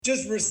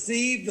just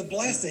receive the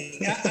blessing.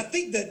 I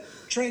think that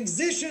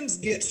transitions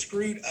get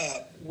screwed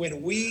up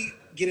when we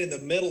get in the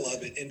middle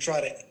of it and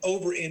try to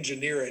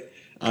over-engineer it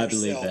I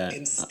believe ourselves that.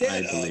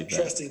 instead I believe of that.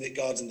 trusting that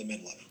God's in the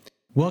middle of it.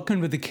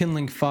 Welcome to the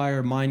Kindling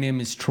Fire. My name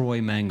is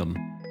Troy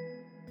Mangum.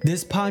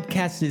 This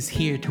podcast is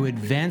here to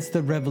advance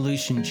the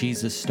revolution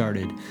Jesus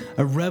started,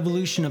 a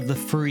revolution of the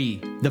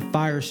free, the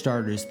fire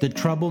starters, the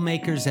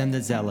troublemakers, and the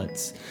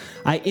zealots.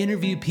 I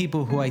interview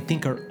people who I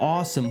think are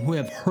awesome, who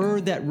have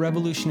heard that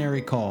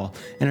revolutionary call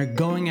and are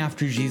going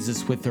after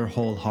Jesus with their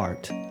whole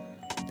heart.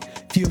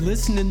 If you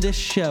listen to this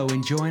show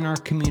and join our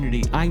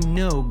community, I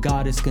know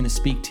God is going to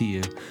speak to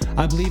you.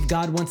 I believe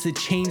God wants to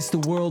change the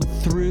world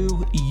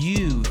through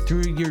you,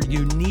 through your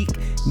unique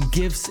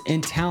gifts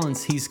and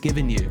talents He's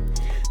given you.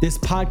 This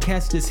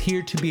podcast is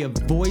here to be a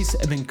voice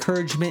of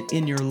encouragement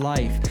in your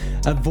life,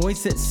 a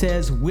voice that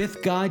says,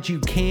 with God you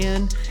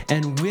can,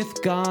 and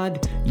with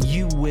God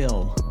you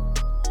will.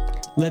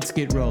 Let's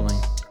get rolling.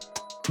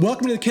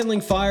 Welcome to the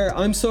Kindling Fire.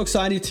 I'm so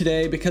excited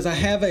today because I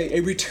have a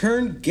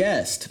return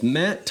guest,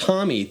 Matt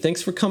Tommey.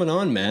 Thanks for coming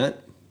on,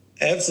 Matt.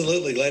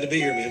 Absolutely. Glad to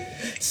be here, man.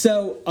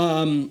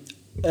 So,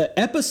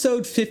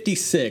 episode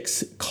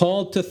 56,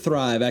 Called to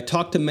Thrive. I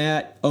talked to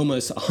Matt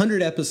almost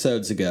 100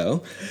 episodes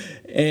ago.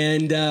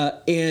 And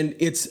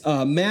it's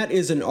Matt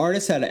is an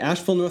artist out of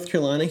Asheville, North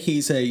Carolina.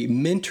 He's a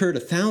mentor to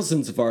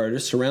thousands of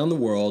artists around the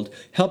world,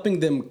 helping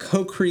them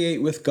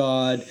co-create with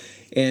God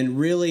and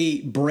really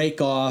break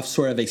off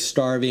sort of a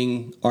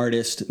starving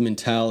artist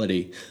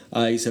mentality.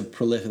 He's a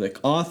prolific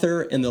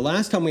author, and the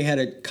last time we had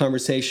a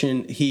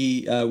conversation,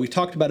 we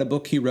talked about a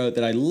book he wrote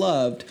that I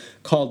loved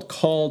called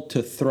Called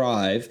to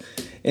Thrive.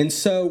 And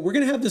so we're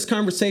going to have this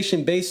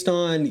conversation based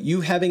on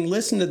you having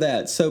listened to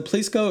that. So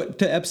please go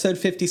to episode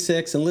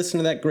 56 and listen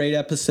to that great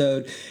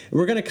episode.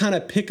 We're going to kind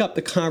of pick up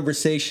the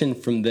conversation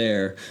from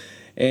there.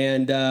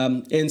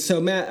 And so,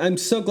 Matt, I'm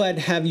so glad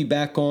to have you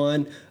back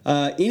on.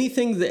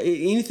 Anything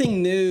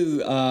new,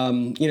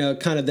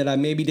 kind of that I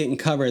maybe didn't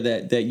cover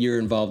that you're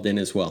involved in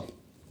as well?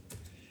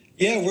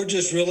 Yeah, we're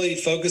just really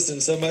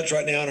focusing so much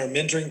right now on our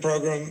mentoring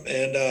program,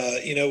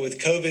 and with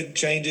COVID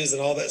changes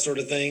and all that sort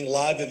of thing,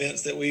 live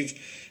events that we've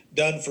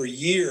done for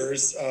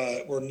years,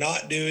 we're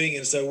not doing,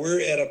 and so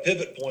we're at a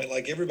pivot point,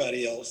 like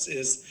everybody else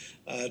is,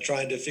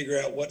 trying to figure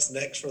out what's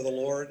next for the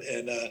Lord,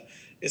 and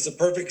it's a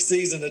perfect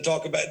season to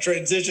talk about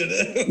transition.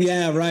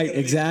 Yeah, right,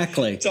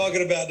 exactly.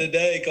 Talking about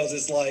today, because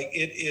it's like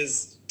it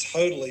is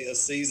totally a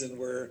season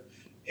where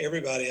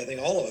everybody, I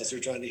think all of us, are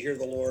trying to hear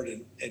the Lord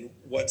and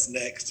what's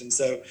next. And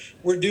so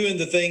we're doing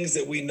the things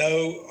that we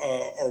know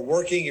are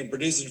working and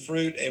producing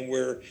fruit, and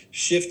we're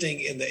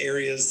shifting in the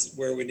areas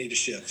where we need to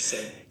shift.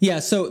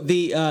 So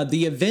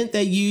the event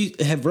that you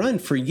have run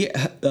for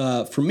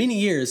many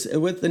years,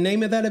 what's the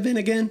name of that event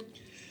again?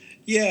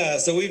 Yeah,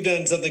 so we've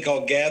done something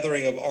called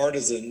Gathering of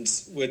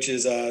Artisans, which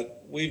is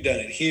we've done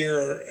it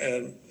here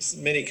and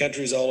many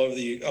countries all over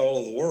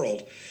the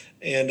world,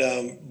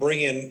 and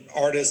bringing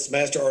artists,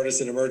 master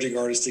artists, and emerging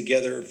artists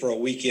together for a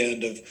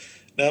weekend of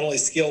not only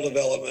skill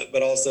development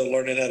but also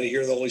learning how to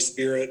hear the Holy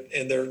Spirit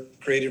in their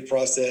creative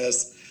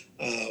process,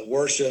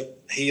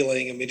 worship,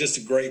 healing. I mean, just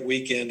a great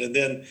weekend. And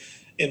then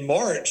in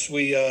March,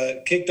 we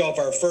kicked off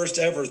our first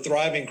ever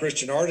Thriving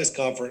Christian Artist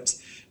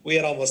Conference. We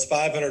had almost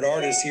 500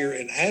 artists here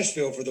in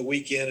Asheville for the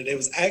weekend, and it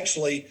was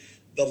actually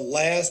the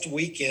last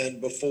weekend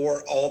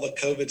before all the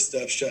COVID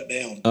stuff shut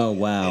down. Oh,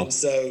 wow. And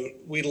so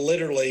we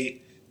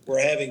literally were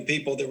having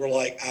people that were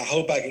like, I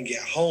hope I can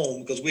get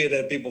home, because we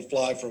had people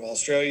fly from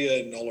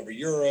Australia and all over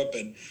Europe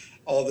and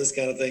all this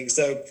kind of thing.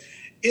 So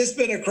it's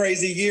been a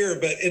crazy year,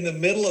 but in the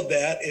middle of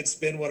that, it's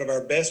been one of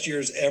our best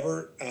years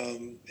ever.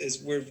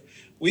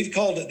 We've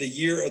called it the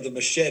year of the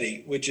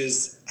machete, which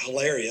is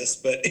hilarious,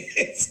 but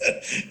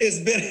it's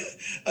been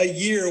a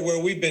year where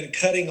we've been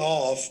cutting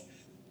off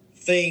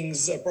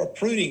things, a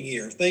pruning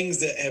year,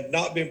 things that have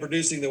not been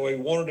producing the way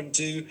we wanted them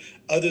to.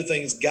 Other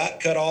things got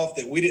cut off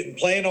that we didn't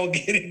plan on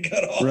getting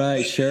cut off.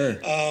 Right, sure.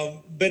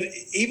 But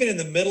even in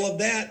the middle of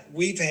that,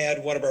 we've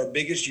had one of our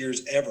biggest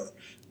years ever,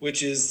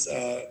 which is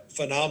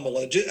phenomenal.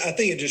 I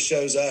think it just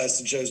shows us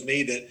and shows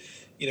me that,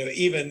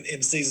 even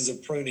in seasons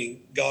of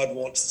pruning,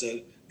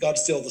 God's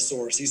still the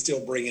source. He's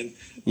still bringing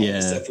all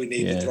the stuff we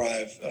need to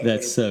thrive.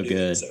 That's so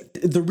good.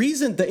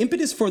 The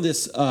impetus for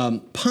this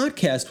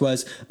podcast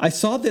was I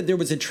saw that there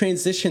was a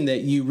transition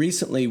that you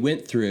recently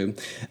went through,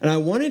 and I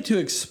wanted to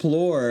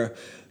explore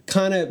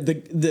kind of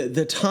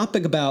the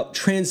topic about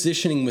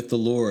transitioning with the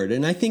Lord.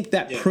 And I think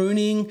that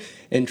pruning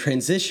and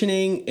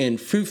transitioning and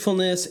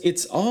fruitfulness,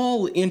 it's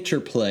all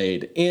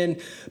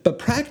interplayed. But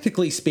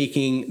practically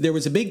speaking, there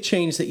was a big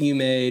change that you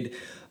made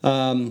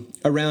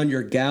around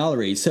your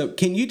gallery. So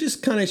can you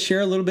just kind of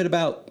share a little bit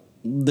about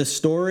the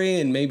story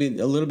and maybe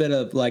a little bit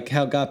of like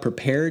how God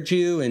prepared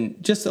you and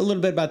just a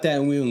little bit about that,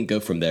 and we can go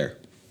from there?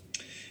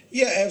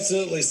 Yeah,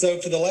 absolutely. So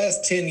for the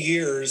last 10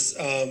 years,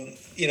 I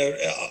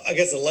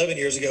guess 11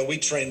 years ago, we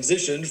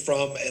transitioned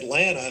from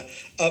Atlanta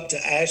up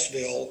to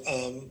Asheville.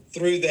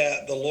 Through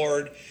that, the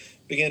Lord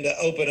began to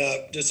open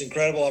up just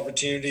incredible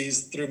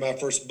opportunities through my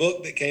first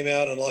book that came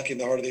out, Unlocking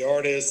the Heart of the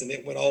Artist, and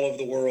it went all over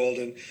the world.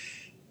 And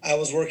I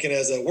was working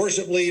as a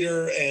worship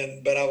leader,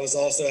 but I was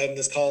also having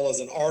this call as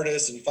an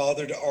artist and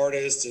father to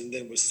artists, and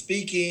then was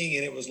speaking,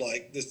 and it was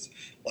like this,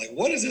 like,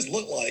 what does this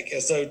look like?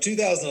 And so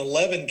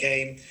 2011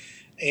 came,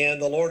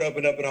 and the Lord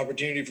opened up an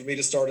opportunity for me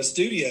to start a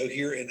studio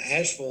here in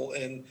Asheville.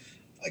 And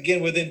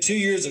again, within 2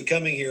 years of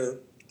coming here,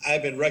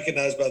 I've been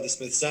recognized by the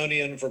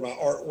Smithsonian for my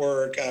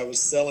artwork. I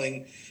was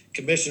selling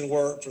commission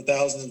work for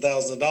thousands and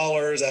thousands of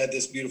dollars. I had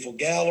this beautiful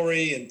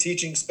gallery and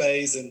teaching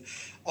space and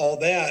all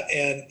that.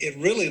 And it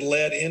really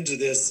led into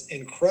this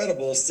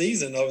incredible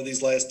season over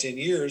these last 10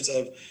 years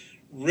of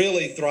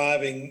really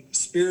thriving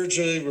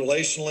spiritually,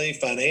 relationally,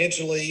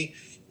 financially,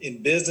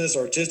 in business,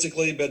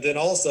 artistically. But then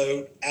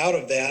also out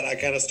of that, I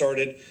kind of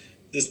started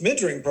this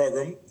mentoring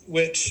program,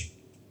 which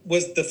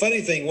was the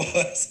funny thing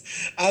was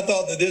I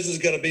thought that this was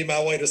going to be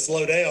my way to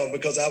slow down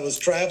because I was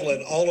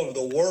traveling all over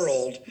the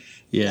world,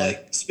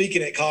 like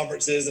speaking at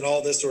conferences and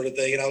all this sort of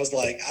thing. And I was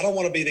like, I don't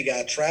want to be the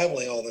guy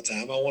traveling all the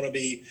time. I want to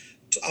be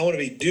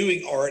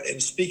doing art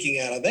and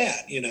speaking out of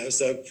that,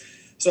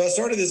 So I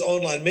started this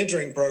online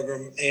mentoring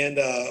program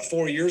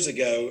 4 years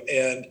ago,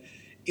 and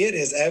it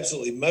has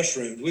absolutely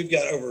mushroomed. We've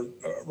got over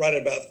right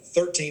at about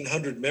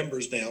 1,300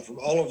 members now from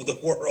all over the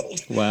world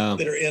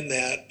that are in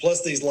that,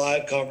 plus these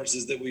live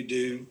conferences that we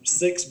do,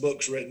 6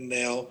 books written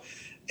now.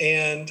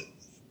 And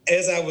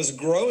as I was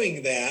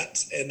growing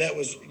that, and that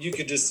was,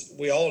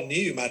 we all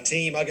knew my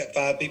team, I got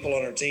 5 people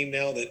on our team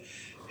now that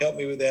help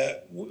me with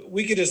that.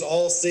 We could just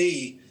all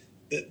see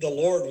that the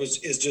Lord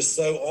is just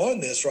so on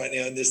this right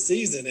now in this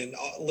season, and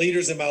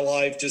leaders in my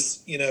life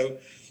just,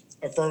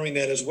 affirming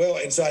that as well.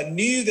 And so I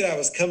knew that I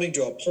was coming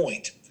to a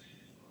point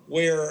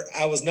where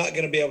I was not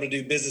going to be able to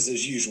do business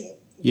as usual.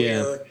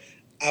 Where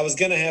I was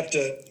going to have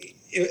to,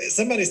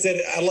 somebody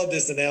said, I love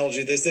this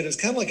analogy. They said it's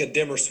kind of like a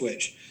dimmer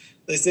switch.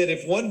 They said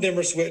if one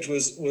dimmer switch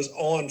was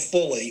on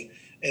fully,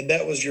 and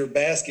that was your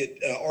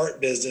basket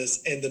art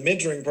business, and the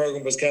mentoring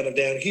program was kind of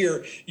down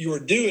here, you were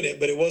doing it,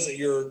 but it wasn't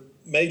your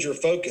major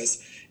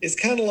focus. It's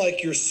kind of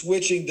like you're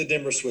switching the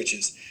dimmer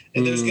switches.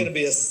 And there's going to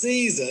be a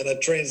season, a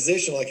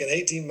transition, like an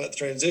 18-month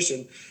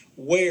transition,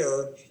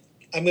 where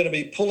I'm going to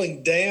be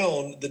pulling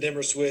down the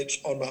dimmer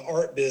switch on my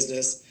art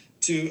business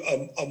to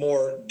a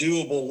more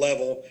doable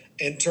level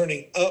and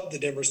turning up the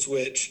dimmer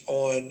switch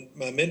on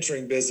my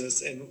mentoring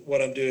business and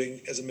what I'm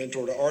doing as a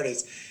mentor to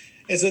artists.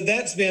 And so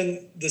that's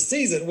been the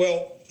season.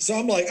 Well, so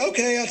I'm like,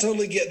 okay, I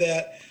totally get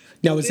that.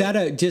 Now, was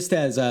that just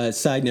as a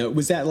side note,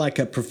 was that like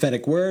a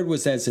prophetic word?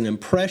 Was that as an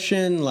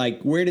impression? Like,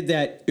 where did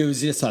that, it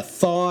was just a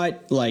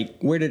thought? Like,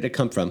 where did it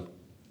come from?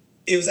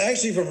 It was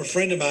actually from a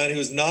friend of mine who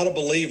was not a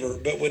believer,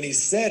 but when he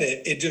said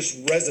it, it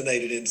just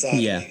resonated inside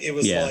me. It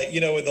was like,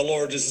 when the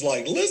Lord just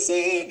like,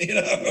 listen,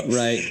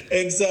 Right.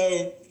 And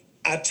so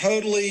I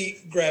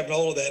totally grabbed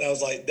hold of that. And I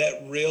was like,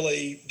 that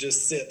really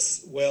just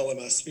sits well in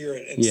my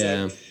spirit. And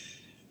so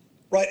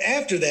right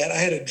after that, I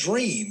had a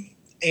dream.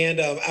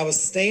 And I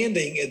was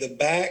standing at the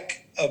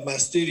back of my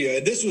studio,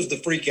 and this was the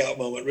freak out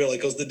moment, really,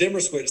 because the dimmer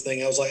switch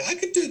thing, I was like, I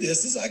could do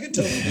this. I could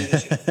totally do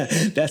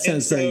this. That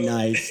sounds very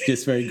nice,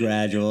 just very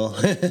gradual.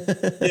 Yeah,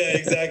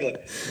 exactly.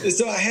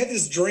 So I had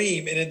this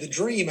dream, and in the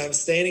dream, I'm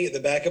standing at the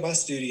back of my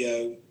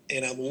studio,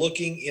 and I'm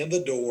looking in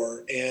the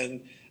door,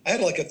 and I had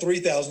like a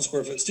 3,000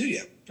 square foot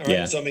studio. All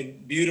right. So,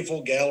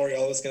 beautiful gallery,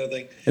 all this kind of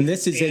thing. And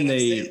this is in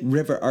the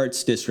River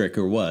Arts District,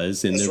 or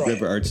was in the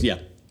River Arts.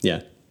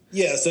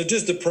 Yeah, so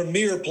just the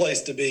premier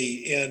place to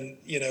be in,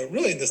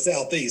 really in the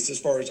Southeast as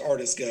far as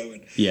artists go.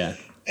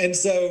 And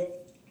so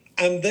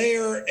I'm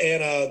there,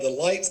 and the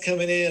light's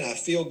coming in. I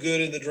feel good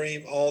in the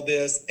dream, all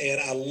this.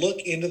 And I look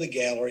into the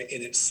gallery,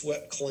 and it's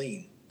swept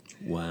clean.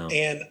 Wow.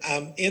 And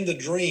I'm in the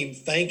dream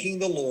thanking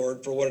the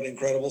Lord for what an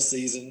incredible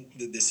season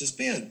that this has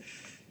been.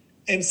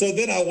 And so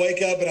then I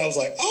wake up and I was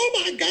like, oh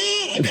my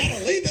God, I got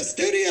to leave the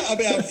studio.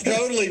 I'm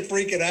totally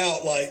freaking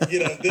out. Like,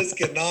 this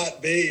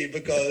cannot be,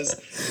 because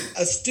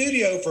a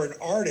studio for an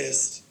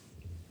artist,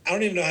 I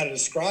don't even know how to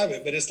describe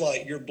it, but it's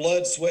like your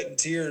blood, sweat, and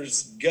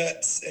tears,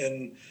 guts.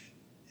 And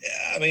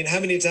how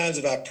many times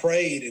have I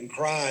prayed and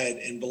cried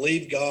and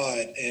believed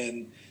God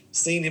and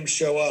seen him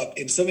show up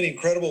in so many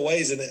incredible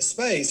ways in that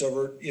space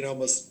over,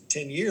 almost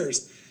 10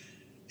 years.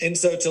 And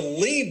so to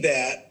leave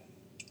that,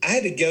 I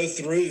had to go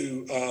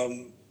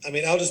throrough,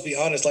 I'll just be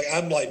honest, like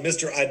I'm like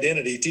Mr.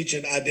 Identity,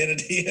 teaching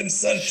identity and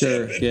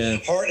sonship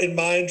and heart and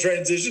mind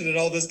transition and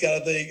all this kind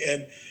of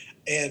thing.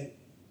 And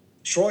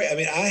Troy,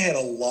 I had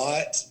a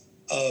lot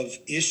of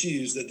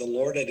issues that the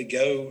Lord had to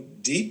go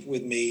deep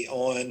with me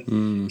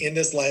on in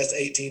this last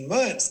 18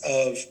 months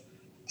of,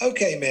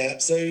 okay,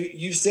 Matt, so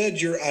you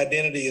said your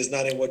identity is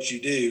not in what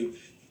you do.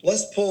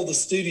 Let's pull the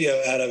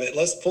studio out of it.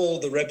 Let's pull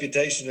the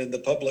reputation and the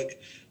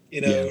public,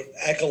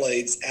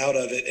 accolades out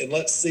of it. And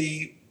let's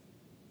see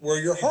where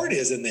your heart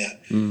is in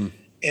that.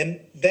 And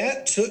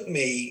that took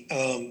me,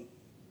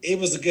 it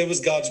was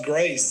God's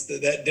grace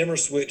that dimmer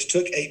switch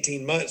took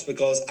 18 months,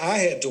 because I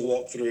had to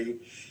walk through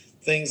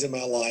things in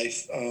my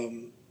life,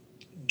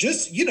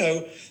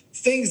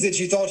 things that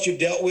you thought you've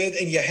dealt with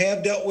and you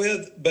have dealt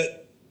with,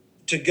 but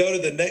to go to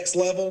the next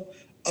level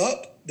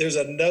up there's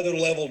another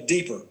level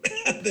deeper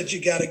that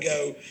you got to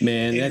go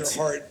Man, in your that's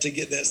heart to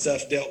get that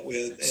stuff dealt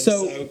with. And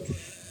so.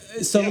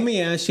 So yeah. let me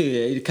ask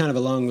you, kind of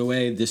along the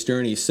way of this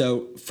journey.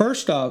 So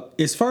first off,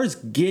 as far as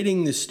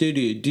getting the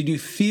studio, did you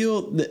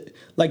feel that,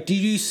 like, did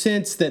you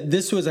sense that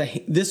this was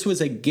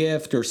a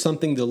gift or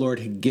something the Lord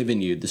had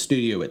given you, the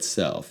studio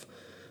itself?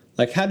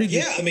 Like, how did you?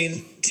 Yeah, I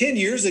mean, 10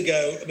 years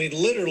ago, I mean,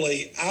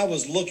 literally, I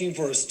was looking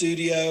for a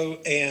studio,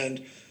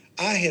 and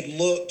I had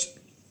looked.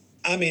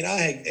 I mean, I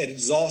had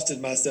exhausted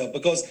myself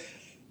because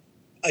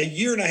a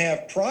year and a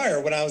half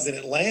prior, when I was in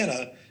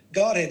Atlanta,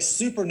 God had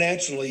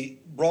supernaturally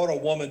brought a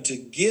woman to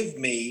give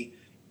me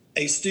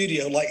a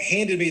studio, like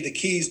handed me the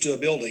keys to a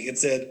building and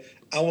said,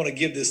 I want to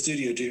give this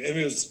studio to you. I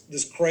mean, it was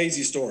this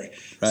crazy story.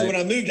 Right. So when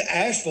I moved to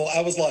Asheville,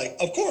 I was like,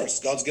 of course,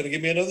 God's going to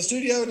give me another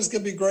studio and it's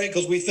going to be great,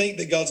 because we think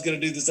that God's going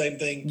to do the same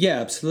thing. Yeah,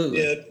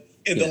 absolutely.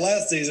 In the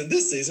last season,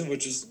 this season,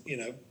 which is,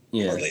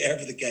 hardly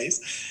ever the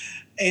case.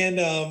 And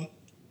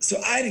so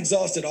I'd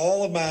exhausted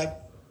all of my,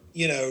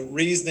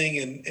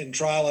 reasoning and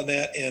trial in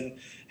that, and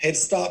had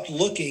stopped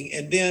looking.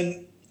 And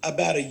then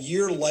about a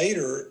year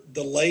later,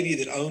 the lady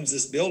that owns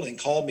this building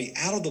called me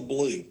out of the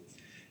blue.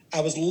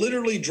 I was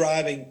literally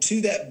driving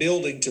to that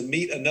building to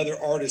meet another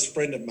artist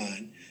friend of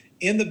mine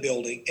in the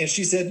building. And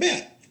she said,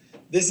 Matt,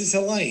 this is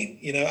Helene.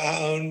 I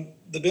own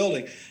the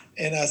building.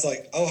 And I was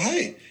like, oh,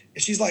 hey.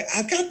 And she's like,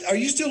 are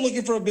you still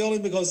looking for a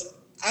building? Because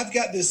I've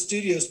got this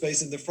studio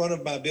space in the front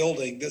of my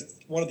building, that's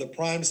one of the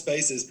prime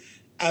spaces.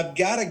 I've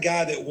got a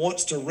guy that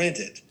wants to rent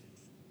it,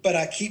 but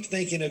I keep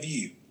thinking of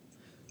you.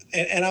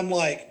 And I'm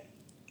like,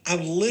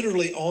 I'm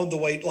literally on the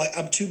way, like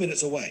I'm 2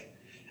 minutes away.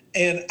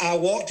 And I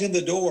walked in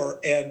the door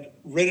and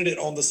rented it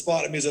on the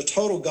spot. I mean, it's a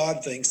total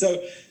God thing.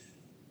 So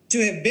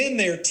to have been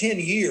there 10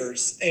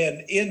 years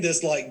and in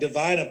this like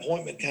divine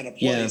appointment kind of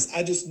place,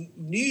 I just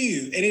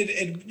knew, and it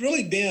had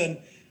really been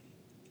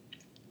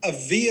a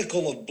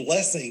vehicle of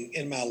blessing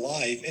in my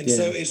life. And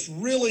so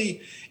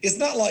it's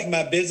not like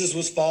my business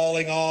was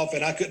falling off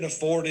and I couldn't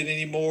afford it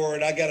anymore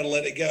and I got to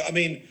let it go. I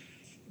mean,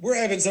 we're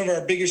having some of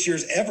our biggest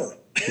years ever.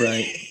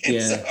 Right.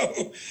 And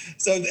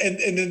so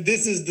then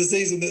this is the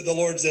season that the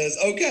Lord says,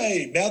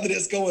 okay, now that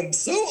it's going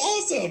so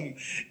awesome,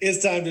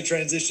 it's time to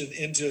transition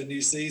into a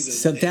new season.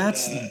 So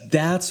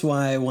that's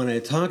why I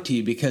wanted to talk to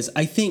you, because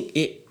I think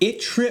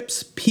it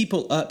trips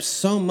people up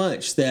so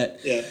much that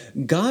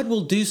God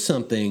will do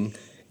something,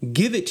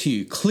 give it to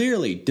you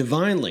clearly,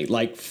 divinely,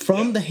 like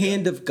from the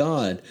hand of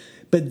God.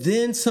 But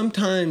then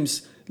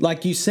sometimes,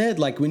 like you said,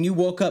 like when you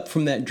woke up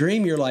from that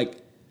dream, you're like,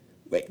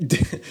 wait,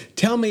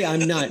 tell me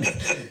I'm not.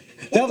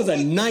 That was a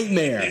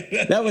nightmare.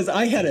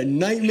 I had a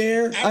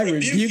nightmare. I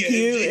rebuke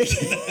you.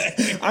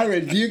 I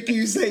rebuke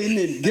you, Satan,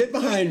 and get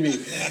behind me.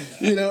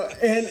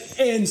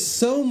 And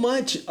so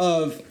much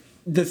of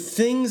the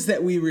things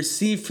that we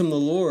receive from the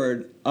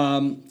Lord,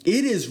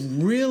 it is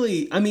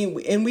really, I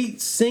mean, and we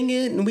sing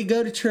it and we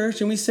go to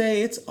church and we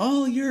say, it's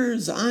all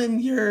yours. I'm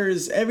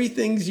yours.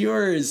 Everything's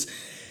yours.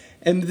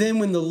 And then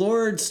when the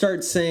Lord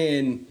starts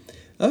saying,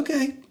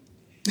 okay,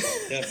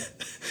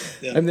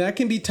 I mean, that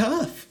can be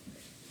tough.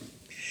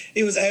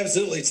 It was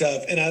absolutely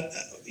tough. And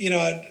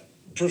I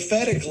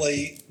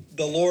prophetically,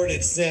 the Lord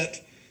had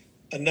sent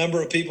a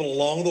number of people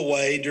along the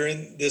way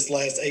during this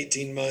last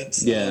 18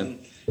 months. Yeah.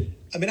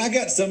 I mean, I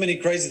got so many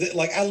crazy,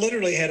 like I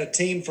literally had a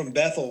team from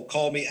Bethel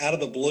call me out of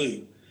the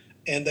blue.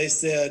 And they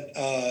said,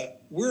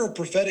 we're a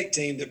prophetic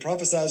team that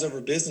prophesies over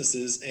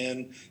businesses.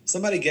 And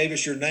somebody gave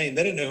us your name.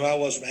 They didn't know who I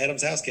was from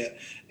Adam's House Cat.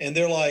 And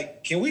they're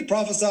like, can we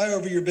prophesy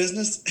over your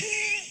business?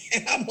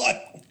 And I'm like,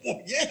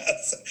 well,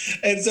 yes.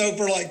 And so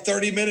for like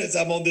 30 minutes,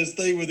 I'm on this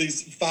thing with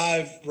these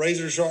 5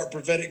 razor sharp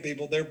prophetic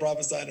people. They're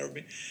prophesying over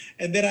me.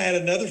 And then I had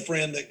another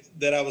friend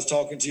that I was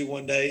talking to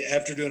one day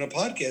after doing a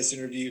podcast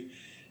interview.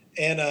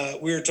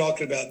 And we were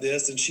talking about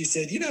this. And she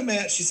said,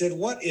 Matt, she said,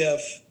 what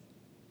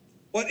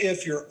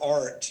if your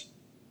art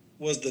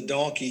was the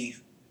donkey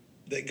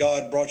that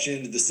God brought you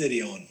into the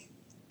city on?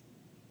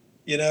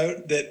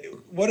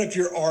 What if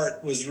your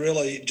art was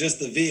really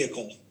just the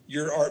vehicle?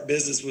 Your art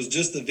business was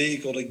just the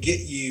vehicle to get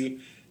you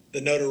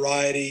the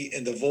notoriety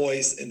and the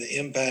voice and the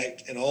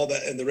impact and all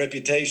that and the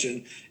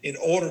reputation in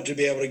order to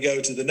be able to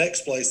go to the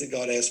next place that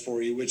God has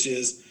for you, which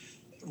is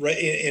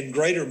in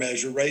greater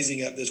measure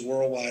raising up this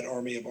worldwide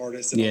army of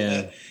artists and all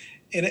that.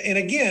 And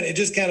again, it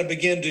just kind of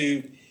began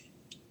to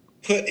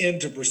put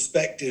into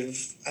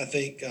perspective, I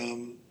think,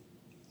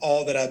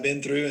 all that I've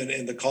been through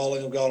and the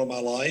calling of God on my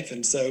life.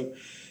 And so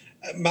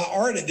my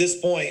art at this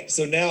point,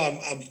 so now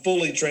I'm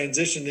fully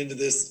transitioned into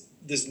this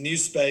new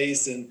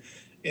space and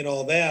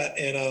all that.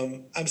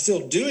 And I'm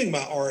still doing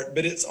my art,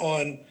 but it's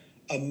on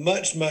a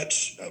much,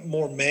 much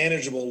more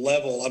manageable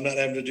level. I'm not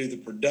having to do the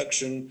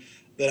production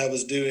that I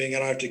was doing. I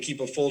don't have to keep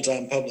a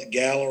full-time public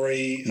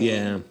gallery.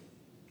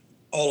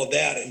 All of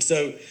that. And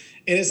so, and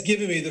it's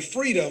given me the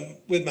freedom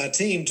with my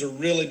team to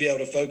really be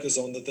able to focus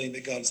on the thing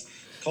that God's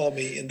called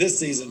me in this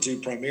season to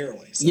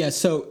primarily.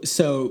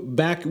 So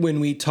back when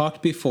we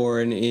talked before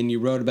and you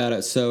wrote about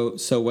it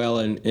so well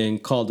in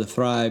Called to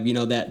Thrive,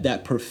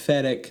 that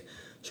prophetic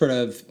sort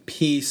of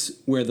piece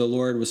where the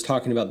Lord was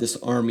talking about this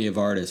army of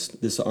artists,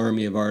 this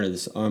army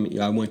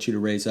I want you to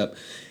raise up.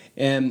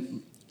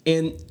 And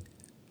and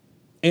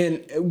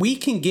and we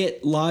can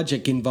get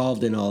logic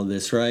involved in all of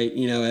this, right?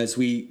 As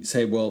we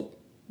say, well,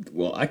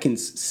 I can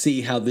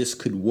see how this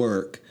could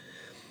work.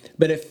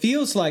 But it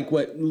feels like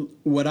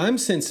what I'm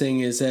sensing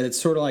is that it's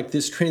sort of like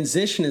this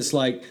transition is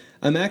like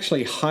I'm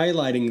actually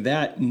highlighting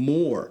that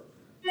more,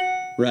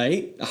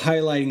 right?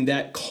 Highlighting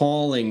that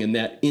calling and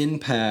that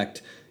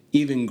impact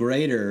even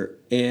greater.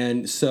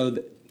 And so,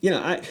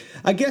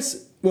 I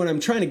guess what I'm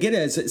trying to get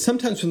at is that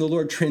sometimes when the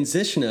Lord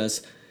transition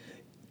us,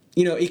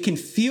 it can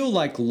feel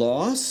like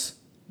loss,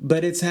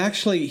 but it's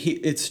actually,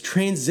 it's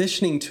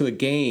transitioning to a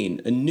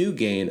gain, a new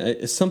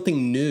gain,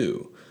 something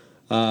new.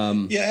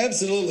 Yeah,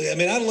 absolutely. I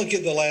mean, I look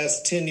at the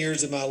last 10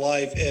 years of my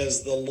life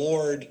as the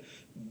Lord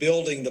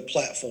building the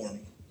platform.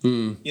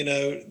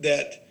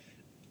 That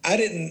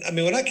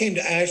when I came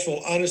to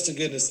Asheville, honest to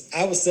goodness,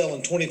 I was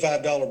selling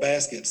 $25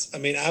 baskets. I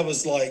mean, I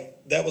was like,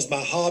 that was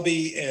my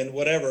hobby and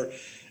whatever.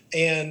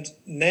 And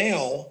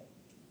now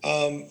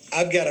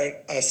I've got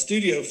a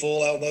studio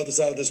full out on the other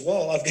side of this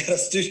wall. I've got a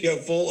studio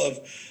full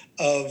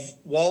of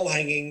wall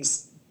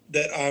hangings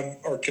that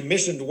are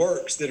commissioned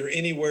works that are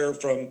anywhere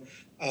from,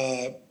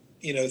 $3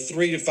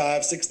 to $5,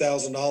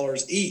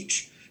 $6,000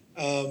 each,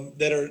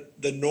 that are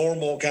the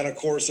normal kind of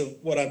course of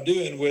what I'm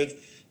doing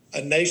with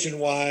a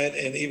nationwide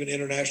and even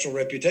international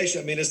reputation.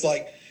 I mean, it's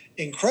like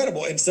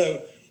incredible. And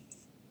so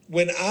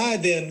when I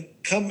then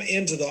come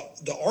into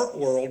the art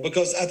world,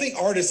 because I think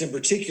artists in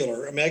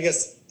particular, I mean, I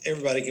guess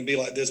everybody can be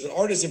like this, but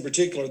artists in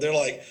particular, they're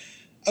like,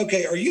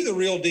 okay, are you the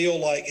real deal?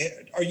 Like,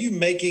 are you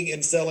making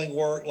and selling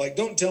work? Like,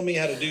 don't tell me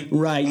how to do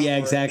right. Yeah,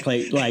 work.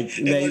 Exactly. Like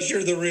unless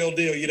you're the real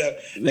deal,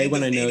 They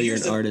want to know you're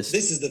an artist.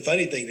 This is the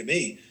funny thing to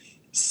me.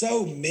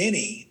 So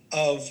many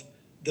of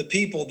the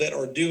people that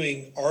are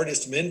doing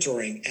artist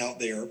mentoring out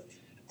there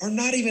are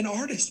not even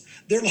artists.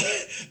 They're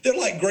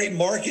like great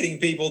marketing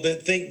people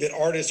that think that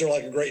artists are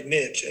like a great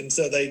niche, and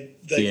so they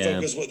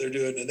focus what they're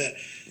doing in that.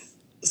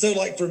 So,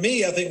 like for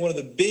me, I think one of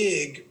the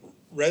big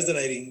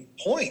resonating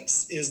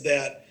points is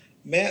that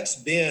Matt's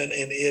been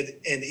and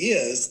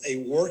is a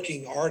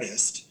working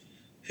artist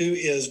who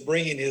is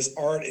bringing his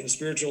art and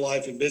spiritual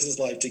life and business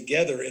life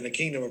together in a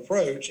kingdom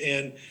approach.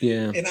 And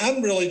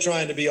I'm really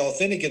trying to be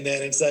authentic in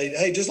that and say,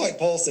 hey, just like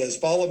Paul says,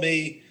 follow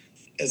me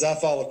as I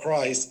follow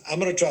Christ. I'm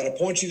going to try to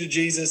point you to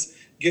Jesus,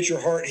 get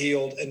your heart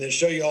healed, and then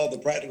show you all the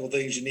practical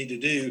things you need to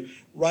do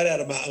right out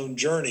of my own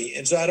journey.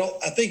 And so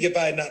I think if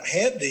I had not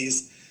had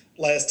these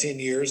last 10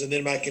 years and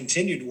then my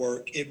continued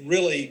work, it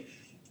really,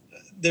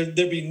 there'd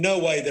be no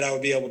way that I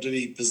would be able to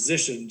be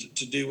positioned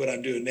to do what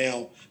I'm doing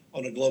now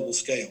on a global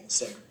scale.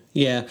 So.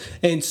 Yeah.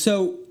 And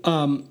so,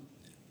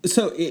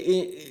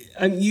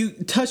 you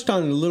touched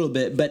on it a little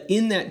bit, but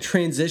in that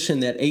transition,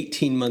 that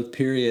 18-month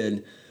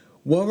period,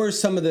 what were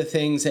some of the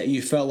things that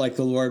you felt like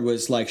the Lord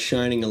was like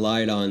shining a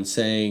light on,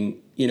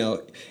 saying,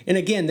 and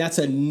again, that's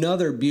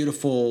another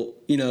beautiful,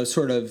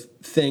 sort of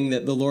thing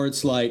that the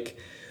Lord's like,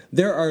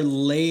 there are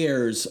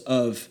layers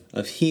of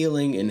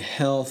healing and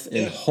health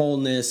and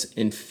wholeness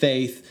and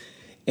faith.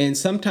 And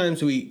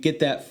sometimes we get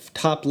that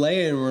top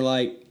layer and we're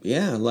like,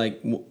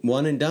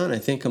 one and done. I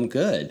think I'm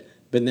good.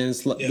 But then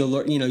it's the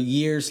Lord,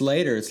 years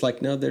later, it's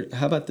like, no,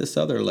 how about this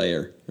other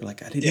layer? You're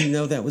like, I didn't even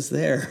know that was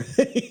there.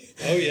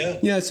 Oh,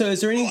 yeah. So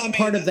is there any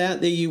part of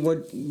that you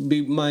would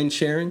be mind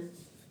sharing?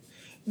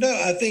 No,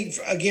 I think,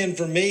 again,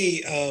 for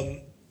me,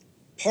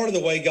 part of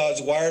the way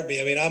God's wired me,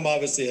 I mean, I'm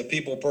obviously a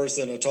people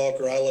person, a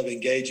talker. I love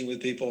engaging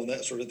with people and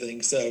that sort of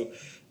thing. So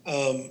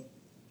I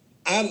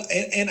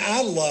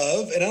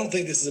love, and I don't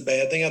think this is a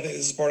bad thing, I think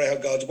this is part of how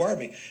God's wired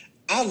me.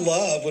 I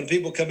love when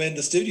people come in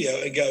the studio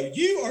and go,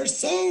 you are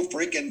so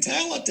freaking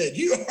talented.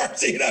 You are,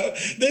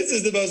 this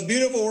is the most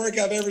beautiful work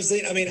I've ever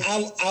seen. I mean,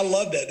 I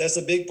love that. That's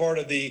a big part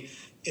of the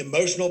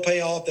emotional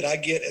payoff that I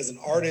get as an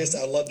artist.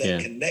 I love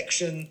that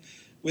connection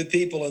with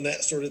people and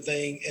that sort of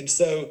thing. And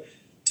so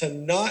to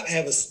not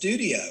have a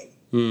studio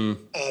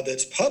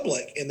that's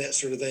public and that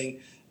sort of thing,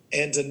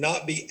 and to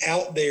not be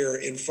out there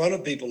in front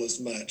of people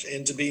as much,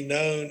 and to be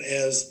known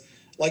as,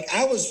 like,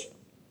 I was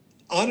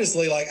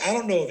honestly, like, I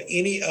don't know of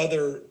any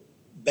other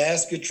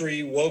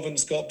basketry, woven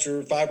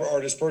sculpture, fiber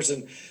artist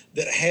person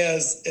that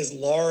has as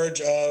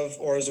large of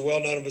or as well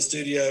known of a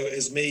studio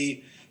as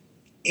me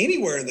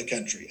anywhere in the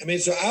country. I mean,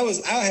 so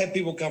I had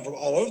people come from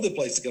all over the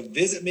place to come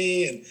visit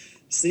me and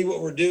see what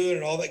we're doing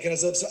and all that kind of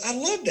stuff. So I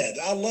love that.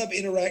 I love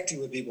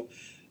interacting with people.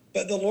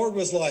 But the Lord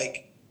was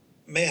like,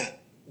 Matt,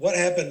 what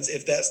happens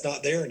if that's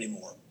not there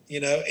anymore?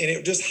 And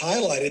it just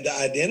highlighted the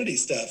identity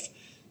stuff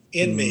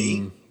in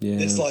me.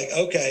 It's like,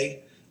 okay,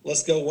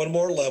 let's go one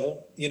more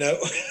level, am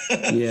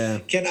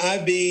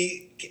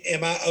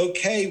I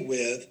okay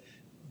with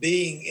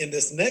being in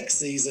this next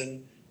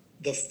season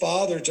the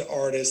father to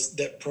artists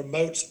that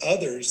promotes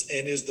others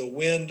and is the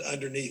wind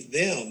underneath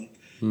them,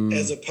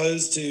 as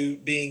opposed to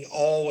being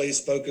always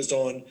focused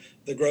on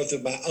the growth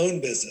of my own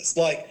business?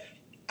 Like,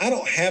 I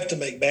don't have to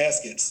make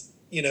baskets,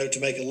 to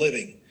make a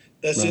living.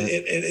 That's just,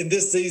 in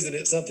this season,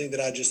 it's something that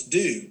I just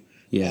do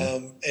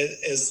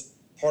as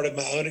part of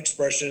my own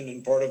expression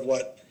and part of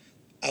what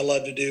I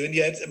love to do. And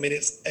yet, I mean,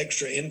 it's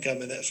extra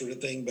income and that sort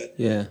of thing. But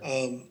Yeah.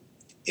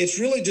 It's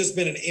really just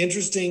been an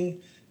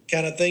interesting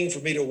kind of thing for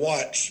me to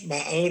watch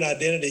my own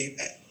identity,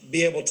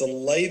 be able to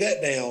lay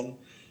that down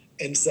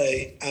and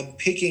say, I'm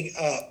picking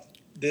up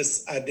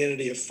this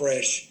identity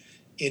afresh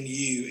in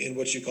you, in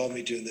what you called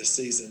me to in this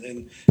season.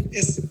 And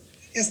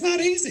it's not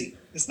easy.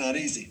 It's not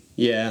easy.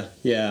 Yeah,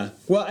 yeah.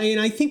 Well, I mean,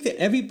 I think that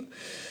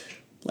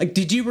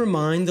did you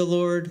remind the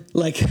Lord?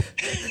 Like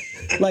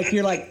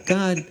you're like,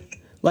 God,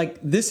 like,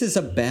 this is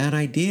a bad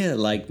idea.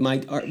 Like,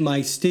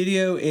 my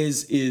studio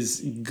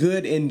is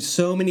good in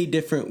so many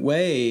different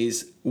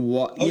ways.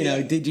 What, you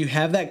know, did you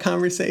have that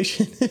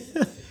conversation?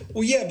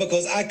 Well, yeah,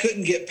 because I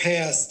couldn't get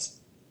past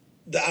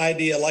the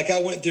idea. Like,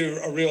 I went through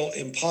a real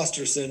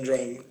imposter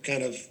syndrome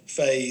kind of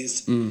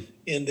phase in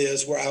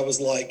this, where I was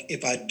like,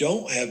 if I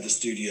don't have the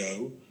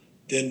studio,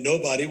 then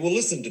nobody will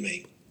listen to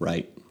me.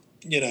 Right.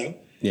 You know?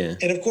 Yeah.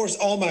 And of course,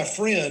 all my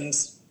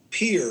friends,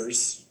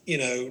 peers, you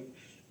know,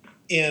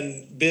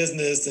 in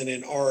business and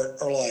in art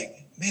are like,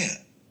 man,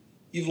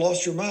 you've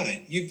lost your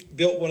mind. You've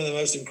built one of the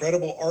most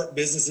incredible art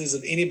businesses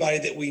of anybody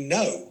that we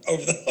know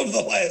over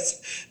the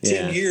last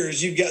 10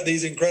 years. You've got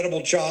these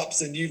incredible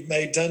chops and you've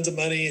made tons of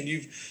money and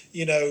you've,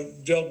 you know,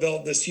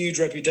 built this huge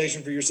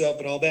reputation for yourself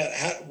and all that.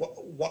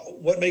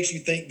 What makes you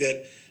think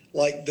that,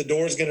 like, the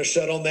door's going to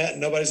shut on that and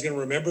nobody's going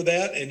to remember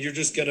that and you're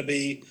just going to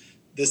be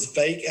this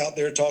fake out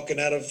there talking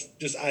out of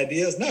just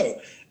ideas?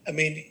 No. I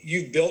mean,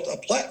 you've built a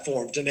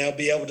platform to now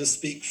be able to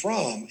speak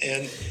from.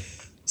 And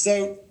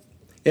so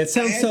it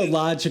sounds so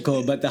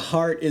logical, but the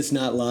heart is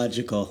not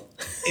logical.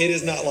 It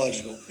is not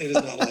logical. It is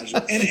not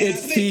logical. And it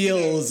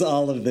feels, you know,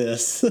 all of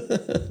this.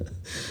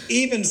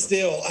 Even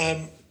still,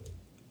 I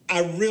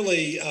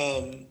really,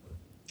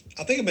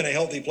 I think I'm in a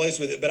healthy place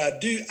with it, but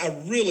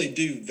I really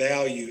do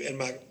value, and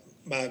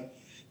my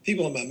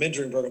people in my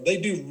mentoring program, they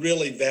do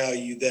really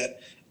value that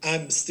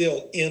I'm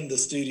still in the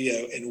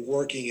studio and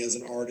working as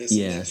an artist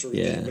and that sort of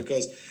thing.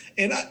 Because,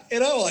 and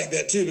I like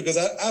that too, because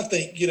I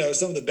think, you know,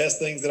 some of the best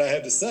things that I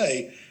have to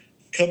say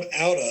come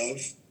out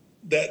of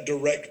that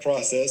direct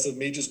process of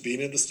me just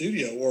being in the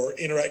studio or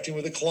interacting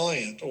with a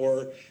client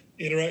or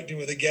interacting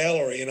with a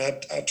gallery. And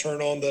I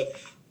turn on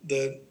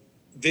the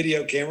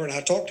video camera and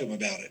I talk to them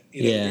about it,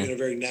 you know, in a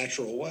very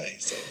natural way.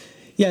 So,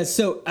 yeah.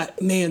 So,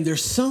 man,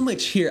 there's so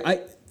much here.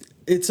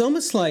 It's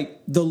almost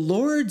like the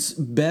Lord's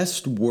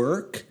best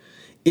work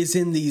is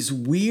in these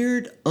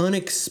weird,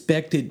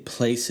 unexpected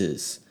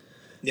places.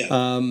 Yeah.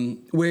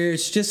 Where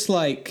it's just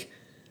like,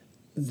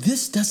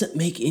 this doesn't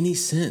make any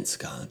sense,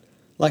 God.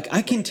 Like,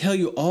 I can tell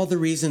you all the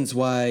reasons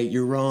why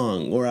you're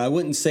wrong, or I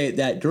wouldn't say it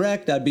that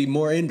direct, I'd be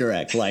more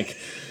indirect. Like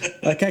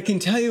I can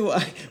tell you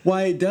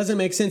why it doesn't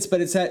make sense,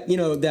 but it's that, you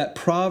know, that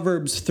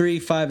Proverbs 3,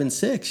 5, and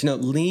 6, you know,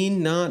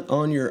 lean not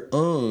on your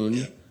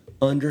own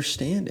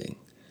understanding.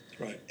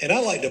 Right. And I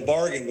like to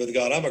bargain with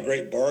God. I'm a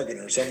great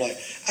bargainer. So I'm like,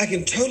 I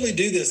can totally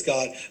do this,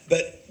 God,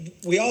 but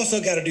we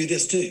also got to do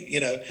this too, you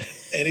know?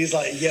 And he's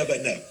like, yeah,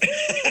 but no.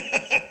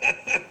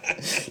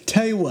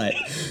 Tell you what,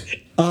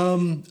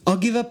 I'll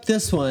give up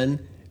this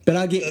one, but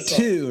I'll get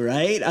two,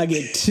 right? I'll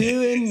get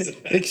two in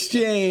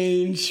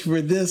exchange for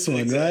this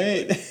one,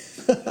 right?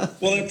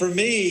 Well, and for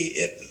me,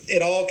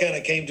 it all kind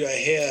of came to a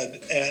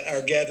head at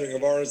our Gathering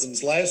of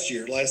Artisans last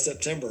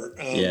September.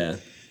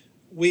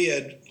 We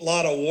had a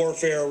lot of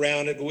warfare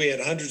around it, but we had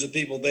hundreds of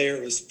people there.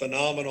 It was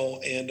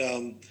phenomenal.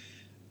 And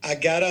I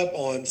got up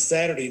on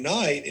Saturday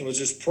night and was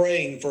just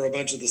praying for a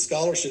bunch of the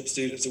scholarship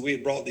students. And we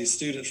had brought these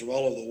students from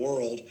all over the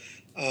world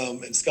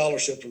and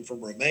scholarship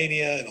from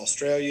Romania and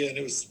Australia, and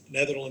it was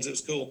Netherlands. It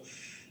was cool.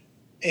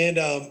 And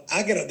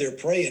I got up there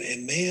praying,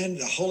 and man,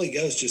 the Holy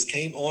Ghost just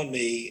came on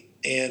me.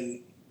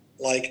 And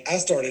like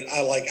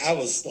I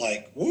was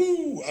like,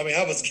 woo. I mean,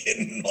 I was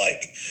getting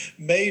like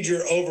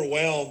major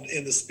overwhelmed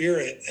in the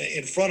spirit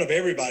in front of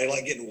everybody,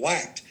 like getting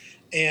whacked.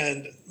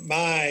 And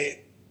my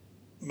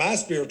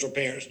spiritual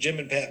parents, Jim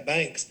and Pat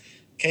Banks,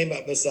 came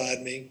up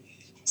beside me.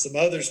 Some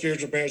other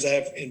spiritual parents I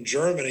have in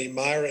Germany,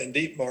 Myra and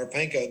Dietmar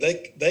Panko,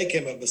 they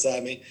came up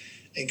beside me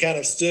and kind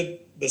of stood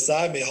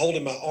beside me,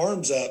 holding my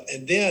arms up.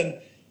 And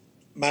then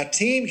my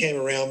team came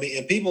around me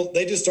and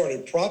they just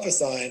started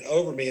prophesying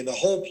over me, and the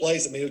whole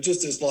place. I mean, it was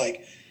just this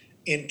like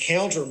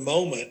encounter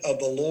moment of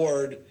the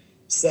Lord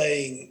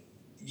saying,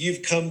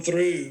 you've come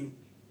through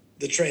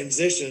the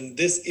transition.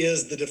 This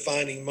is the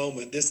defining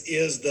moment. This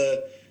is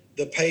the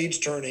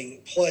page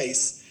turning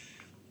place.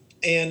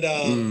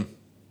 And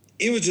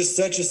it was just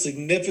such a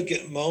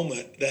significant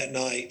moment that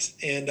night.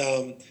 And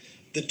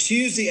the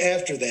Tuesday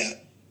after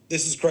that,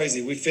 this is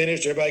crazy. We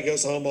finished, everybody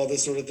goes home, all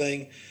this sort of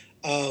thing.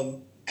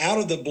 Out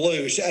of the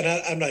blue, and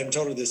I'm not even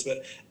told her this,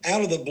 but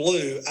out of the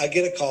blue, I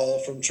get a call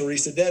from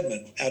Teresa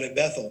Dedman out at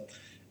Bethel.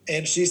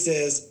 And she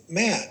says,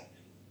 Matt,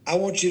 I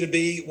want you to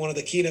be one of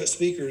the keynote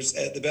speakers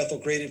at the Bethel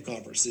Creative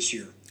Conference this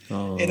year.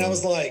 Oh. And I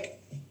was like,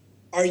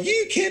 are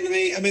you kidding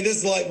me? I mean, this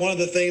is like one of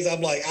the things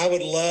I'm like, I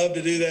would love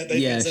to do that.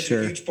 They've been such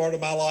a huge part of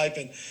my life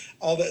and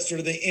all that sort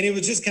of thing. And it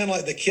was just kind of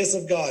like the kiss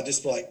of God,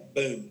 just like,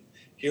 boom,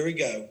 here we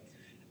go.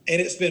 And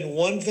it's been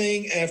one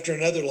thing after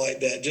another like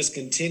that, just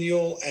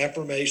continual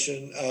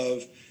affirmation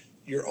of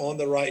you're on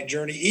the right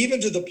journey,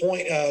 even to the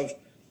point of,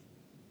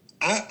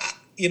 I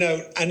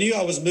knew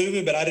I was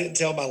moving, but I didn't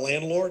tell my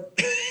landlord.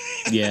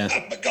 Yeah.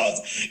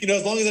 Because,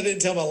 as long as I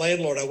didn't tell my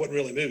landlord, I wasn't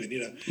really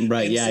moving.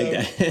 Right. And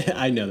Yeah. so,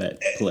 I know that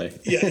play.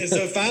 yeah. And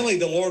so finally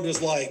the Lord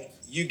was like,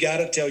 you got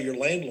to tell your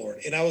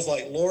landlord. And I was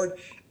like, Lord,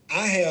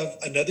 I have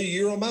another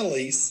year on my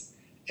lease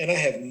and I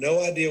have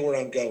no idea where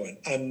I'm going.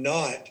 I'm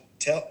not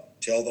tell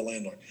the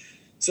landlord.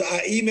 So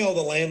I emailed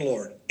the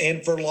landlord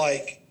and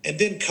and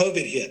then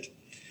COVID hit.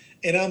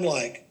 And I'm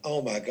like,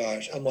 oh my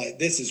gosh. I'm like,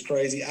 this is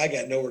crazy. I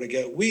got nowhere to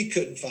go. We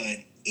couldn't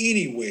find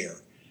anywhere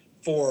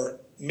for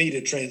me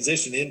to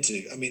transition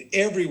into. I mean,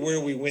 everywhere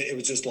we went, it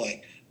was just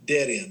like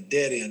dead end,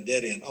 dead end,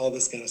 dead end, all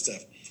this kind of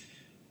stuff.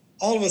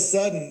 All of a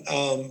sudden,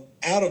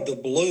 out of the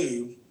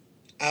blue,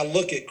 I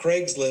look at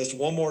Craigslist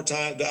one more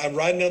time. I'm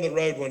riding down the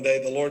road one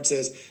day. The Lord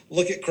says,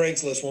 look at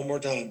Craigslist one more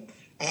time.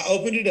 I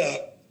opened it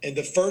up, and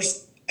the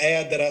first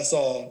ad that I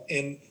saw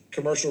in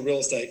commercial real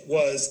estate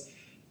was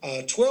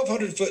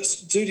 1,200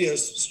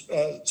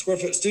 square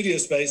foot studio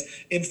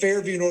space in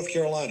Fairview, North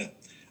Carolina.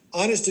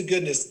 Honest to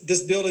goodness,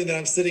 this building that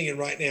I'm sitting in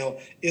right now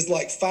is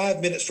like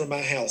 5 minutes from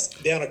my house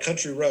down a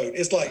country road.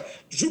 It's like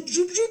zoop,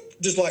 zoop,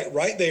 zoop, just like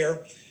right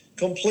there,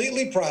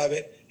 completely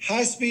private,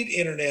 high-speed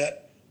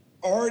internet.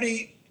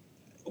 Already,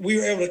 we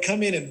were able to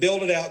come in and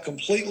build it out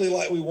completely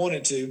like we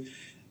wanted to.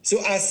 So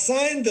I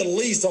signed the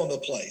lease on the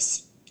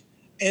place.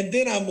 And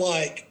then I'm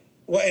like,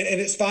 well,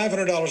 and it's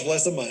 $500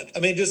 less a month. I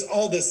mean, just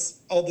all this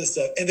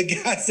stuff. And the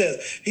guy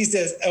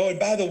says, oh, and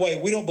by the way,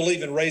 we don't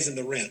believe in raising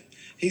the rent.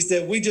 He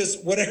said, we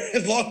just, whatever,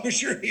 as long as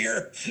you're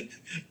here,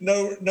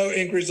 no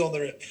increase on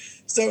the rent.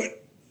 So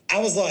I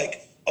was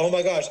like, oh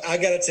my gosh, I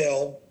got to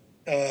tell,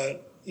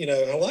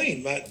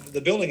 Helene,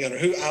 the building owner,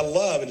 who I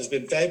love and has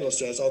been fabulous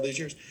to us all these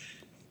years.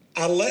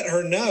 I let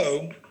her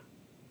know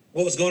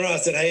what was going on. I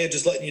said, hey,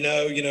 just letting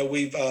you know,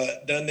 we've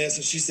done this.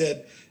 And she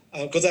said,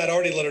 because I'd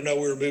already let her know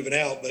we were moving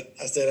out, but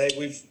I said, hey,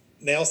 we've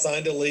now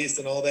signed a lease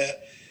and all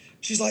that.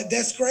 She's like,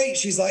 that's great.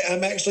 She's like,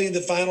 I'm actually in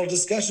the final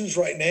discussions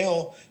right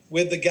now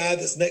with the guy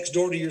that's next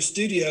door to your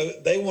studio.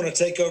 They want to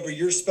take over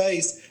your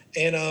space,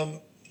 and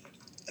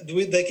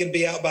they can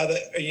be out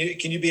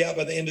can you be out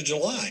by the end of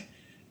July?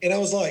 And I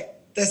was like,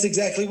 that's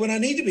exactly when I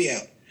need to be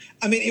out.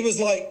 I mean, it was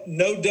like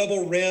no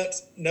double rent,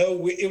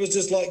 it was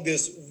just like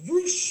this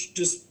whoosh,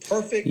 just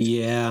perfect.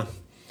 Yeah,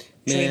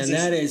 man,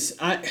 transition.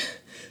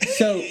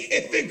 So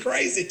it's been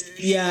crazy.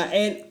 Yeah,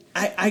 and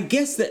I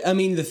guess the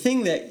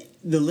thing that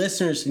the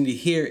listeners need to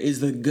hear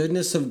is the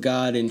goodness of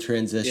God in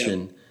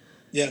transition.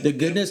 Yeah. The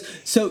goodness. Yeah.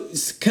 So,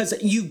 because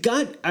you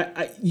got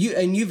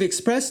you've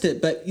expressed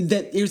it, but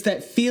that there's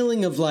that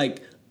feeling of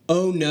like,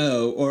 oh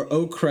no, or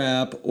oh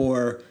crap,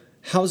 or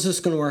how's this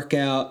going to work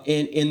out?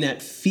 And in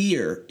that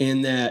fear,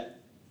 in that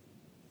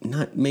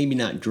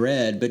not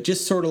dread, but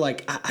just sort of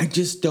like I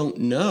just don't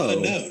know.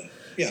 Unknown.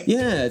 Yeah.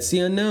 Yeah, it's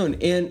the unknown,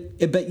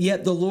 but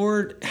yet the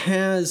Lord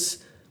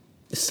has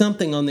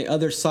something on the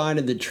other side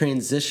of the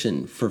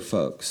transition for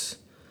folks.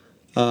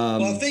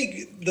 Well, I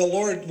think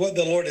what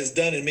the Lord has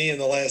done in me in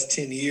the last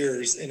 10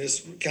 years, and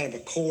it's kind of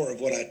a core of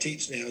what I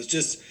teach now, is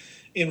just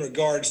in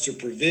regards to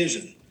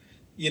provision,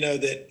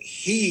 that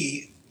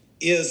He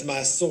is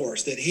my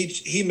source, that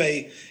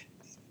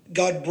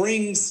God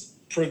brings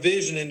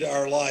provision into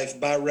our life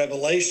by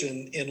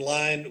revelation in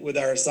line with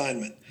our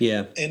assignment.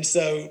 Yeah. And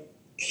so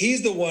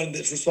He's the one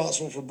that's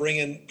responsible for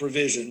bringing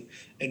provision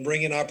and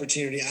bringing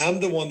opportunity.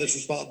 I'm the one that's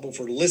responsible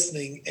for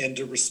listening and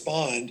to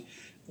respond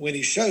when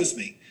He shows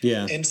me.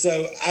 Yeah. And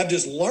so I've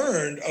just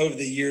learned over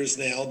the years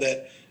now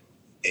that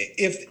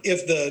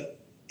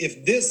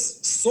if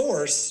this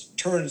source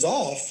turns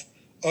off,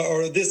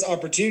 or this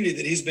opportunity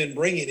that He's been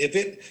bringing, if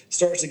it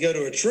starts to go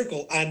to a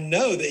trickle, I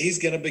know that He's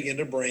going to begin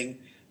to bring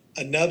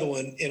another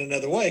one in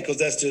another way, because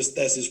that's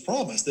His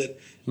promise that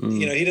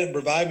He doesn't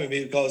provide me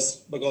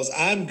because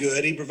I'm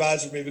good. He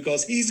provides for me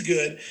because He's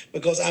good,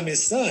 because I'm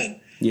His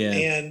son. Yeah.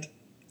 And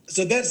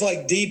so that's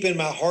like deep in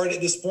my heart at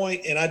this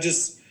point, and I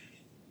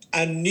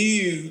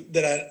knew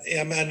that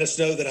I just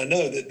know that I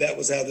know that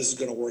was how this is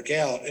going to work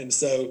out. And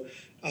so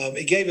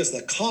it gave us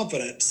the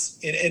confidence,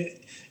 and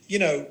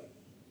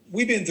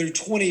we've been through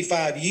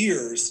 25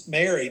 years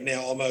married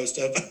now almost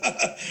of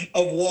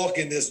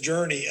walking this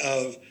journey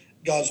of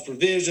God's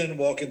provision,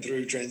 walking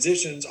through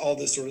transitions, all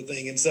this sort of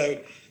thing. And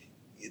so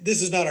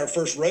this is not our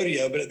first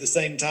rodeo, but at the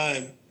same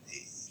time,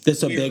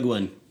 that's a big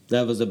one.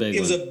 That was a big one.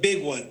 It was a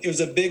big one. It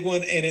was a big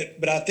one.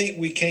 But I think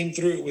we came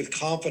through it with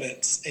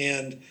confidence,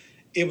 and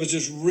it was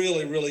just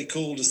really, really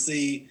cool to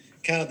see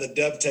kind of the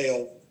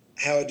dovetail,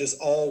 how it just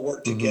all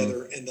worked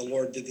together, and the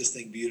Lord did this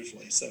thing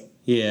beautifully. So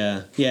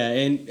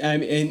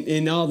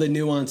and all the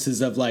nuances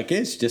of like,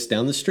 it's just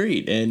down the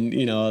street, and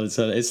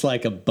it's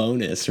like a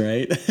bonus,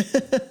 right?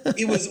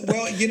 It was,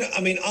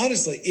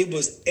 honestly, it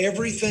was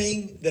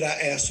everything that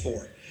I asked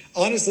for.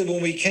 Honestly,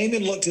 when we came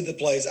and looked at the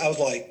place, I was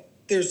like,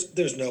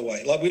 there's no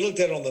way. Like, we looked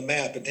at it on the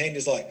map, and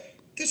Tanya's like,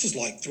 this is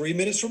like 3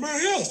 minutes from our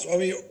house. I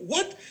mean,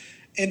 what?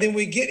 And then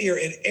we get here,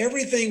 and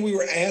everything we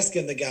were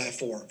asking the guy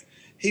for,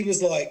 he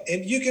was like,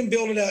 and you can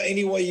build it out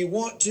any way you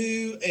want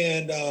to,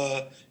 and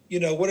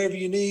whatever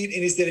you need.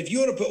 And he said, if you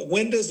want to put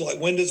windows, like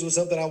windows was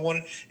something I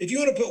wanted, if you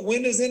want to put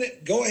windows in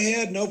it, go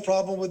ahead, no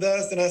problem with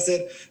us. And I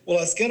said, well,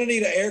 it's going to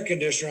need an air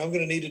conditioner. I'm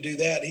going to need to do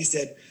that. And he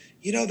said,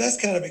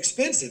 that's kind of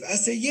expensive. I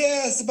said,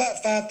 yeah, it's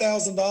about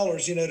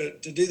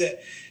 $5,000, to do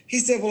that. He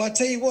said, well, I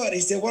tell you what.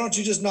 He said, why don't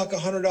you just knock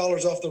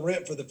 $100 off the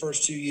rent for the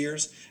first 2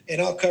 years,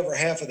 and I'll cover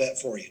half of that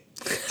for you.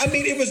 I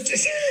mean, it was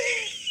just,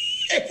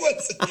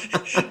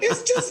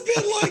 it's just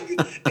been like,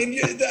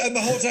 and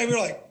the whole time you're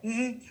like,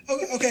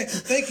 okay,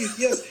 thank you.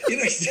 Yes.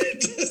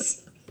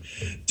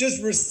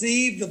 Just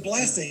receive the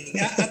blessing.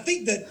 I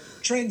think that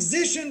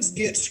transitions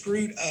get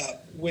screwed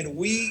up when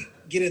we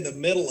get in the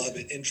middle of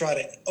it and try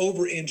to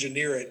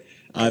over-engineer it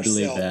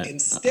ourselves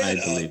instead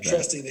of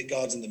trusting that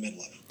God's in the middle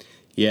of it.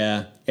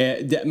 Yeah,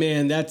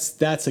 man,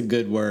 that's a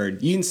good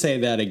word. You can say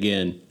that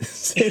again.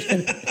 Say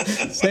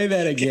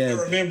that again.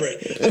 I remember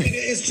it. I mean,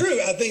 it's true.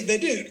 I think they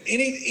do.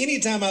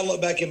 Anytime I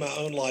look back in my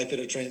own life at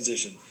a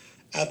transition,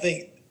 I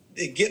think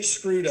it gets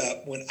screwed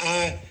up when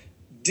I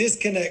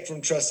disconnect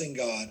from trusting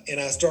God and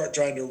I start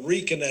trying to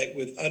reconnect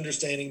with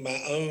understanding my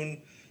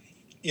own,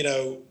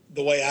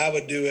 the way I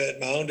would do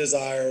it, my own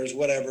desires,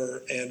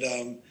 whatever.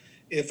 And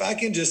if I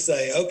can just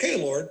say,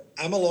 okay, Lord,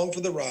 I'm along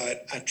for the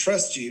ride. I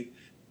trust you.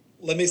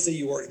 Let me see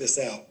you work this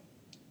out.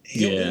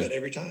 He'll do it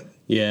every time.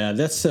 Yeah,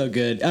 that's so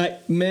good.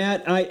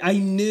 Matt, I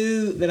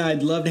knew that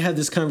I'd love to have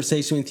this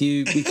conversation with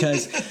you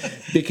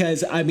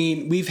because I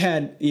mean, we've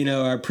had,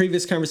 our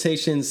previous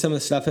conversations, some of the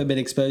stuff I've been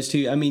exposed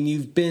to. I mean,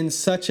 you've been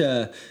such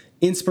a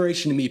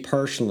inspiration to me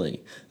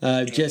personally.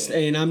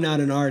 And I'm not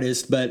an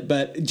artist,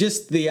 but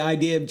just the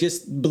idea of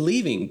just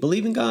believing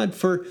God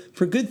for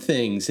good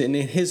things and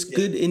his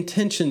good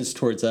intentions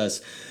towards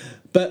us.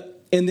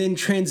 And then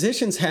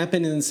transitions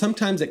happen, and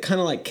sometimes it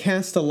kind of like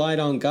casts a light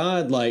on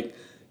God, like,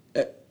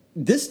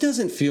 this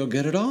doesn't feel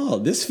good at all.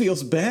 This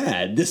feels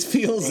bad. This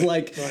feels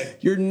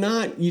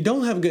you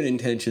don't have good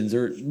intentions,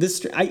 or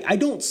this. I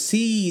don't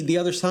see the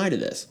other side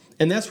of this.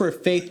 And that's where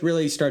faith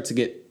really starts to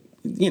get,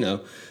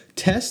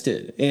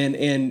 tested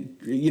and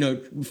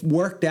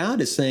worked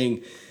out as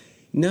saying,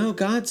 no,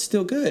 God's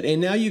still good. And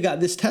now you got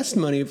this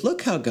testimony of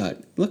look how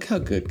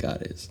good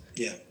God is.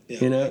 Yeah.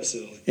 Absolutely.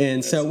 And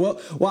absolutely.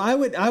 So,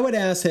 I would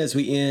ask as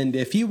we end,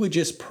 if you would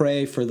just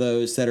pray for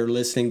those that are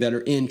listening that are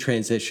in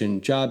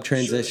transition, job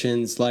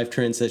transitions, life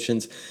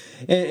transitions,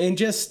 and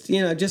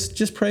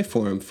just pray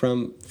for them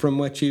from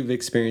what you've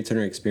experienced and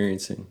are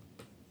experiencing.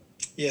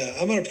 Yeah,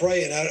 I'm going to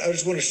pray, and I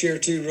just want to share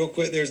too real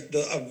quick. There's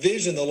a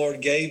vision the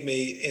Lord gave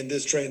me in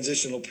this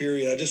transitional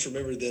period. I just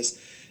remembered this.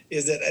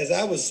 Is that as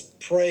I was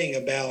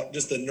praying about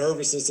just the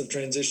nervousness of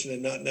transition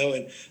and not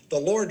knowing, the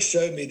Lord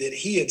showed me that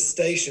he had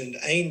stationed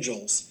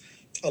angels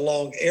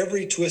along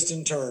every twist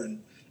and turn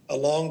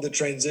along the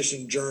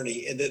transition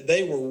journey, and that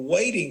they were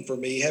waiting for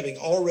me, having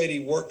already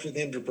worked with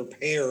him to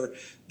prepare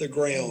the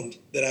ground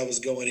that I was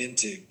going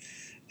into.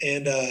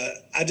 And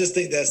I just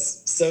think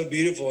that's so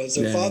beautiful. And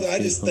so, Father, I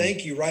just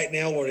thank you right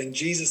now, Lord, in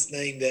Jesus'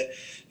 name, that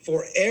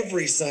for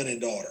every son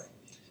and daughter,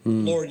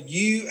 Lord,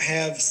 you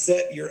have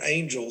set your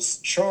angels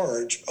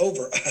charge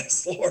over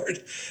us,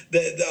 Lord,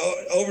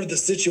 over the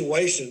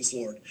situations,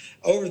 Lord,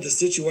 over the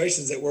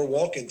situations that we're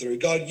walking through.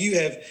 God, you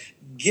have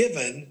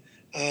given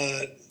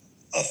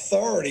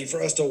authority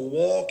for us to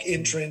walk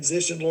in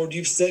transition. Lord,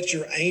 you've set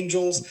your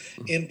angels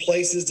in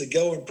places to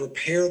go and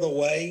prepare the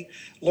way.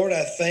 Lord,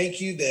 I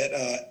thank you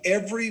that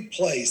every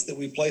place that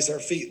we place our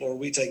feet, Lord,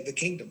 we take the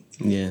kingdom.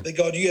 Yeah. That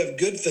God, you have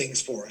good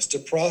things for us, to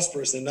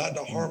prosper us and not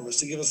to harm us,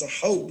 to give us a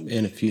hope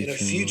and a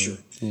future.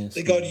 Yes,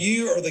 that God,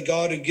 you are the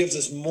God who gives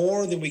us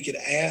more than we could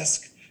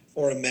ask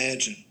or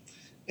imagine.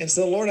 And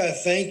so, Lord, I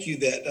thank you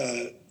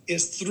that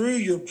it's through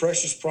your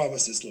precious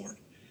promises, Lord,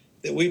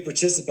 that we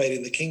participate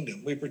in the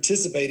kingdom. We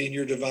participate in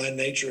your divine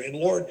nature. And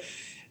Lord,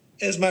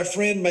 as my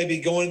friend may be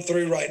going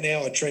through right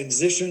now a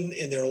transition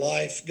in their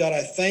life, God,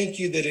 I thank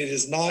you that it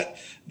is not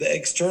the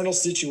external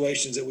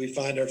situations that we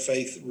find our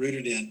faith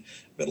rooted in.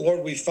 But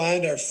Lord, we must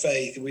find our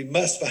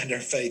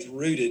faith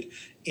rooted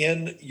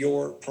in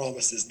your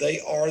promises. They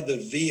are the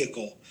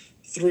vehicle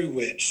through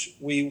which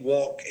we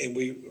walk and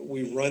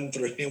we run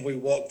through and we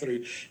walk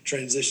through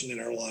transition in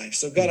our life.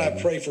 So God,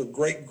 I pray for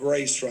great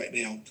grace right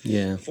now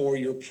for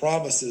your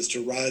promises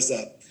to rise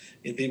up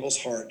in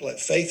people's heart. Let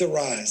faith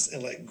arise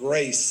and let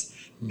grace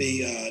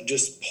be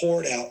just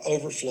poured out,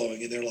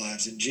 overflowing in their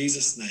lives. In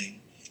Jesus' name,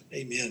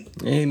 amen.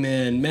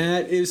 Amen.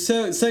 Matt, it was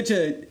such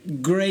a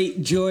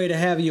great joy to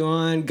have you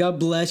on. God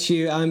bless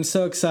you. I'm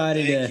so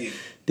excited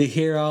to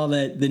hear all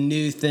the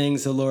new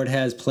things the Lord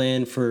has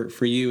planned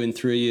for you and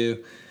through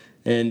you.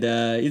 And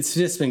it's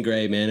just been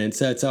great, man. And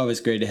so it's always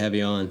great to have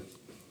you on.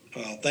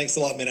 Well, thanks a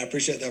lot, man. I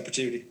appreciate the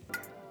opportunity.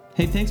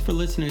 Hey, thanks for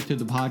listening to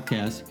the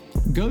podcast.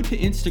 Go to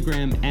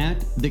Instagram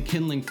at The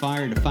Kindling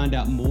Fire to find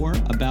out more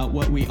about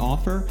what we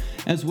offer,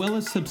 as well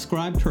as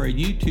subscribe to our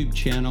YouTube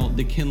channel,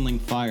 The Kindling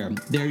Fire.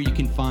 There you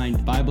can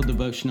find Bible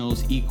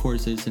devotionals,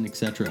 e-courses, and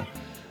etc.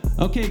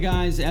 Okay,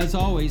 guys, as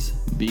always,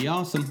 be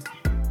awesome.